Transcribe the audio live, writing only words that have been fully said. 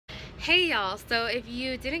Hey y'all, so if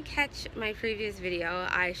you didn't catch my previous video,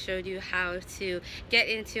 I showed you how to get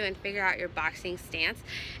into and figure out your boxing stance.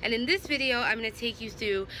 And in this video, I'm going to take you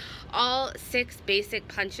through all 6 basic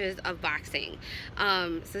punches of boxing.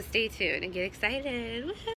 So stay tuned and get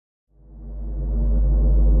excited.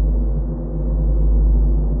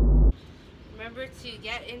 Remember to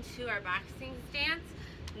get into our boxing stance,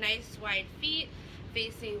 nice wide feet,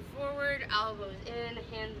 facing forward, elbows in,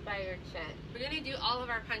 hands by your chin. We're going to do all of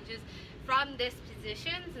our punches from this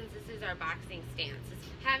position since this is our boxing stance.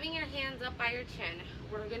 Having your hands up by your chin,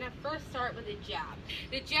 we're going to first start with a jab.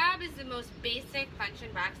 The jab is the most basic punch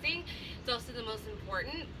in boxing. It's also the most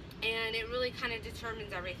important, and it really kind of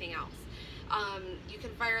determines everything else. You can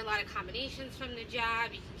fire a lot of combinations from the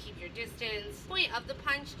jab, you can keep your distance. The point of the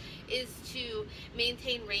punch is to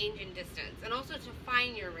maintain range and distance, and also to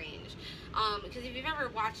find your range. Because if you've ever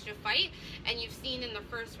watched a fight and you've seen in the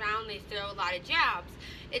first round they throw a lot of jabs,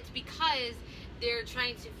 it's because they're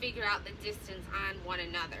trying to figure out the distance on one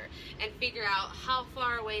another and figure out how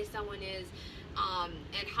far away someone is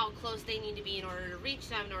and how close they need to be in order to reach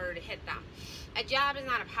them, in order to hit them. A jab is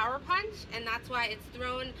not a power punch, and that's why it's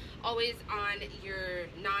thrown always on your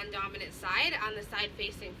non-dominant side, on the side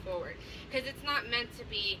facing forward, because it's not meant to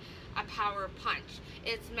be a power punch.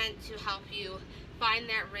 It's meant to help you find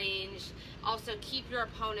that range, also keep your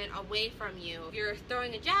opponent away from you. If you're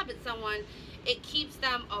throwing a jab at someone, it keeps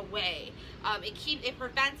them away. It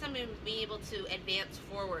prevents them from being able to advance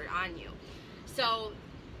forward on you. So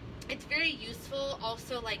it's very useful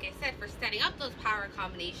also, like I said, for setting up those power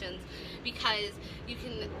combinations, because you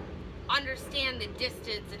can understand the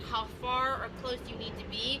distance and how far or close you need to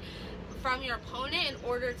be from your opponent in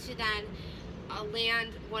order to then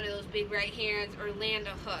land one of those big right hands, or land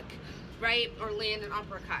a hook, right, or land an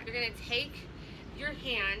uppercut. You're going to take your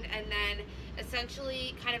hand and then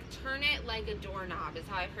essentially kind of turn it like a doorknob, is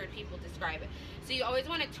how I've heard people describe it. So you always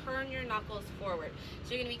want to turn your knuckles forward.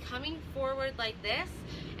 So you're going to be coming forward like this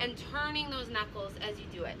and turning those knuckles as you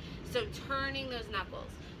do it. So turning those knuckles,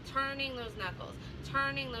 turning those knuckles,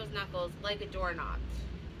 turning those knuckles like a doorknob.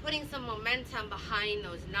 Putting some momentum behind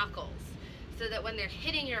those knuckles so that when they're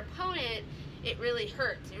hitting your opponent, it really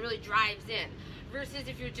hurts, it really drives in. Versus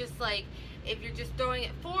if you're just throwing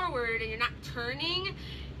it forward and you're not turning,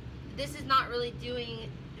 this is not really doing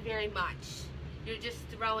very much. You're just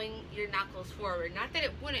throwing your knuckles forward. Not that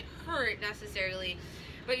it wouldn't hurt necessarily,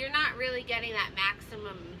 but you're not really getting that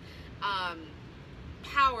maximum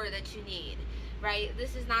power that you need, right?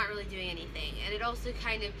 This is not really doing anything. And it also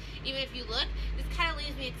kind of, even if you look, this kind of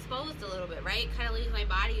leaves me exposed a little bit, right? Kind of leaves my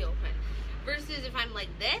body open. Versus if I'm like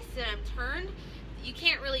this and I'm turned, you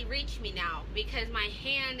can't really reach me now because my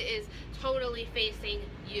hand is totally facing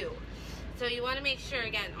you. So you want to make sure,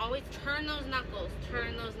 again, always turn those knuckles,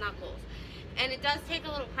 turn those knuckles. And it does take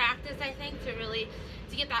a little practice, I think, to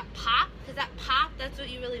get that pop, because that pop, that's what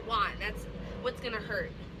you really want. That's what's going to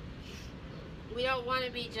hurt. We don't want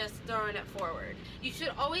to be just throwing it forward. You should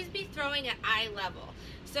always be throwing at eye level.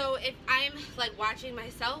 So if I'm like watching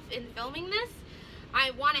myself in filming this,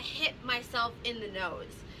 I want to hit myself in the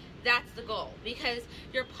nose. That's the goal, because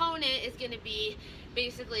your opponent is going to be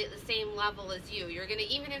basically at the same level as you. You're going to,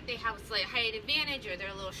 even if they have a slight height advantage or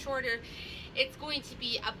they're a little shorter, it's going to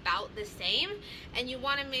be about the same, and you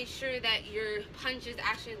want to make sure that your punch is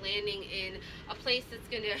actually landing in a place that's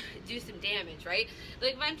going to do some damage, right?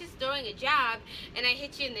 Like if I'm just throwing a jab and I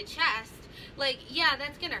hit you in the chest, like, yeah,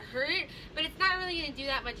 that's going to hurt, but it's not really going to do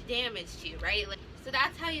that much damage to you, right? Like, so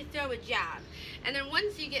that's how you throw a jab. And then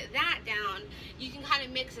once you get that down, you can kind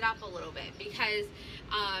of mix it up a little bit, because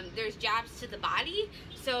there's jabs to the body,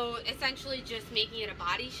 so essentially just making it a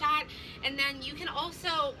body shot. And then you can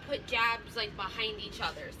also put jabs like behind each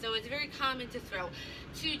other. So it's very common to throw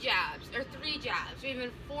 2 jabs or 3 jabs or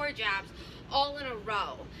even 4 jabs all in a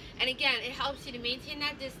row. And again, it helps you to maintain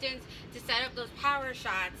that distance, to set up those power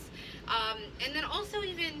shots, and then also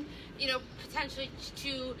even, you know, potentially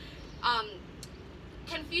to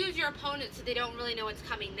confuse your opponent so they don't really know what's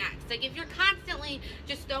coming next. Like if you're constantly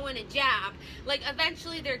just throwing a jab, like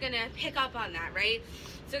eventually they're gonna pick up on that, right?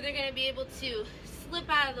 So they're gonna be able to slip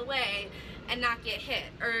out of the way and not get hit,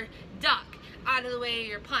 or duck out of the way of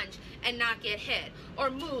your punch and not get hit, or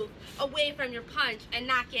move away from your punch and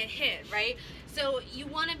not get hit, right? So you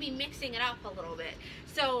want to be mixing it up a little bit.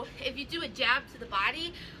 So if you do a jab to the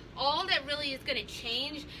body, all that really is going to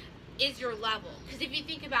change is your level. Because if you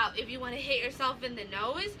think about, if you want to hit yourself in the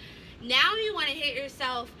nose, now you want to hit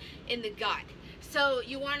yourself in the gut. So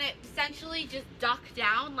you want to essentially just duck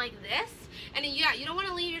down like this, and then, yeah, you don't want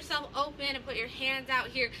to leave yourself open and put your hands out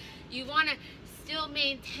here. You want to still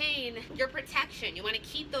maintain your protection. You want to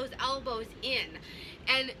keep those elbows in.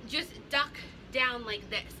 and just duck down like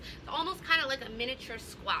this, almost kind of like a miniature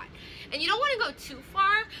squat. And you don't want to go too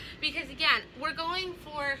far, because again, we're going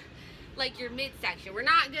for like your midsection. We're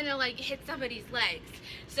not gonna like hit somebody's legs,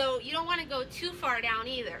 so you don't want to go too far down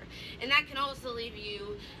either. And that can also leave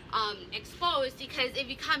you exposed, because if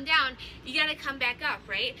you come down, you got to come back up,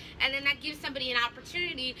 right? And then that gives somebody an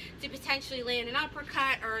opportunity to potentially land an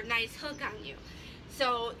uppercut or a nice hook on you.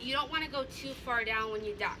 So you don't want to go too far down when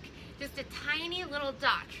you duck. Just a tiny little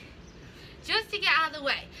duck, just to get out of the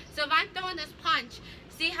way. So if I'm throwing this punch,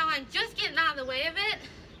 see how I'm just getting out of the way of it?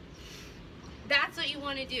 That's what you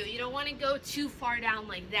want to do. You don't want to go too far down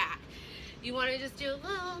like that. You want to just do a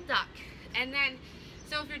little duck. And then,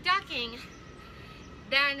 so if you're ducking,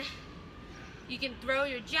 then you can throw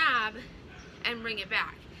your jab and bring it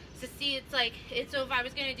back. So see, it's like, so if I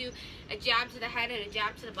was going to do a jab to the head and a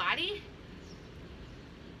jab to the body,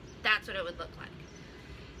 that's what it would look like.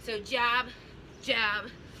 So jab, jab,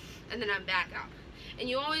 and then I'm back up. And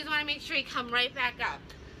you always want to make sure you come right back up,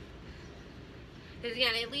 because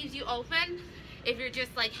again, it leaves you open if you're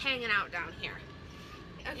just like hanging out down here.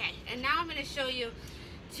 Okay, and now I'm going to show you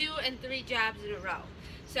 2 and 3 jabs in a row.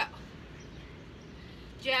 So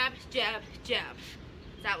jab, jab, jab.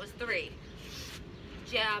 That was 3.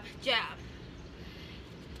 Jab, jab.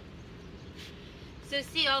 So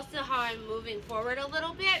see also how I'm moving forward a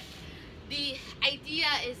little bit? The idea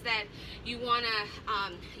is that you want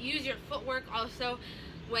to use your footwork also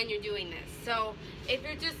when you're doing this. So if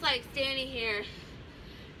you're just like standing here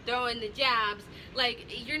throwing the jabs, like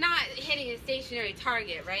you're not hitting a stationary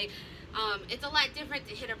target, right? It's a lot different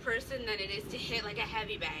to hit a person than it is to hit like a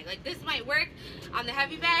heavy bag. Like this might work on the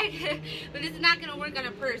heavy bag, but it's not going to work on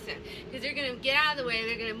a person, because they're going to get out of the way,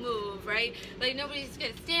 they're going to move, right? Like nobody's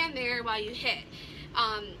going to stand there while you hit.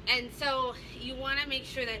 And so you want to make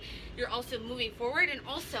sure that you're also moving forward, and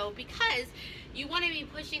also because you want to be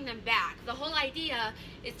pushing them back. The whole idea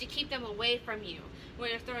is to keep them away from you when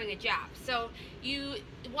you're throwing a jab. So you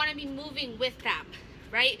want to be moving with them,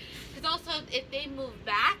 right? Because also if they move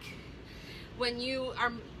back when you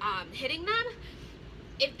are hitting them,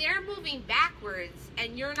 if they're moving backwards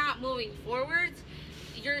and you're not moving forwards,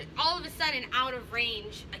 you're all of a sudden out of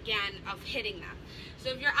range again of hitting them. So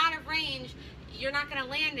if you're out of range, you're not going to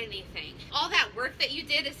land anything. All that work that you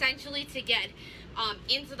did essentially to get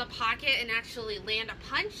into the pocket and actually land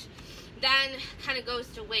a punch then kind of goes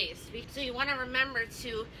to waste. So you want to remember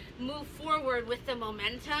to move forward with the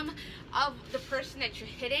momentum of the person that you're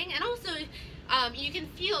hitting. And also you can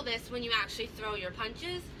feel this when you actually throw your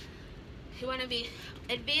punches. You want to be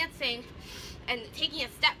advancing and taking a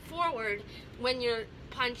step forward when you're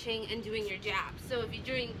punching and doing your jabs. So if you're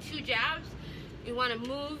doing 2 jabs, you want to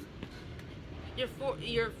move your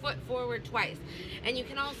foot forward twice. And you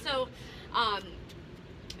can also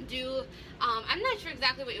do, I'm not sure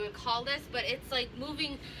exactly what you would call this, but it's like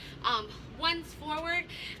moving once forward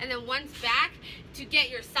and then once back to get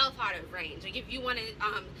yourself out of range. Like if you want to,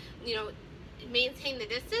 you know, maintain the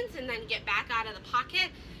distance and then get back out of the pocket,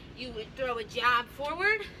 you would throw a jab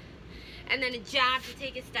forward and then a jab to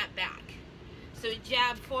take a step back. So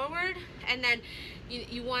jab forward, and then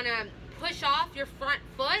you want to push off your front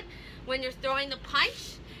foot when you're throwing the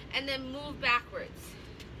punch, and then move backwards.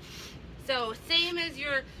 So same as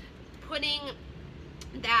you're putting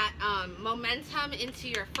that momentum into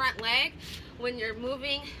your front leg when you're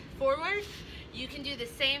moving forward, you can do the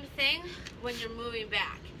same thing when you're moving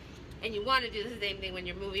back. And you want to do the same thing when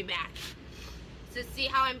you're moving back. So see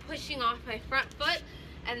how I'm pushing off my front foot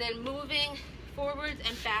and then moving forwards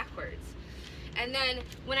and backwards. And then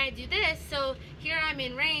when I do this, so here I'm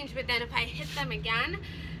in range, but then if I hit them again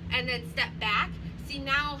and then step back, see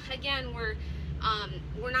now again we're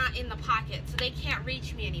not in the pocket, so they can't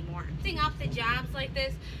reach me anymore. Mixing up the jabs like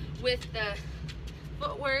this with the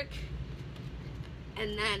footwork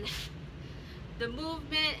and then the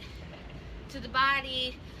movement to the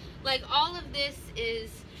body, like all of this is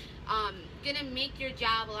gonna make your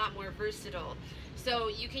jab a lot more versatile. So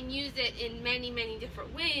you can use it in many, many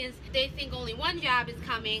different ways. They think only 1 jab is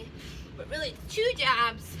coming, but really it's 2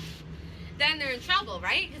 jabs, then they're in trouble,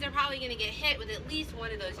 right? Because they're probably gonna get hit with at least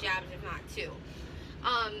 1 of those jabs, if not 2.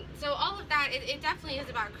 So all of that, it definitely is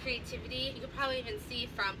about creativity. You could probably even see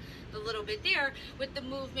from the little bit there with the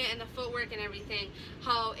movement and the footwork and everything,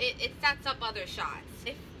 how it sets up other shots.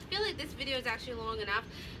 I feel like this video is actually long enough,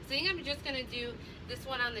 so I think I'm just gonna do this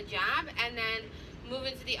one on the jab and then move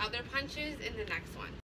into the other punches in the next one.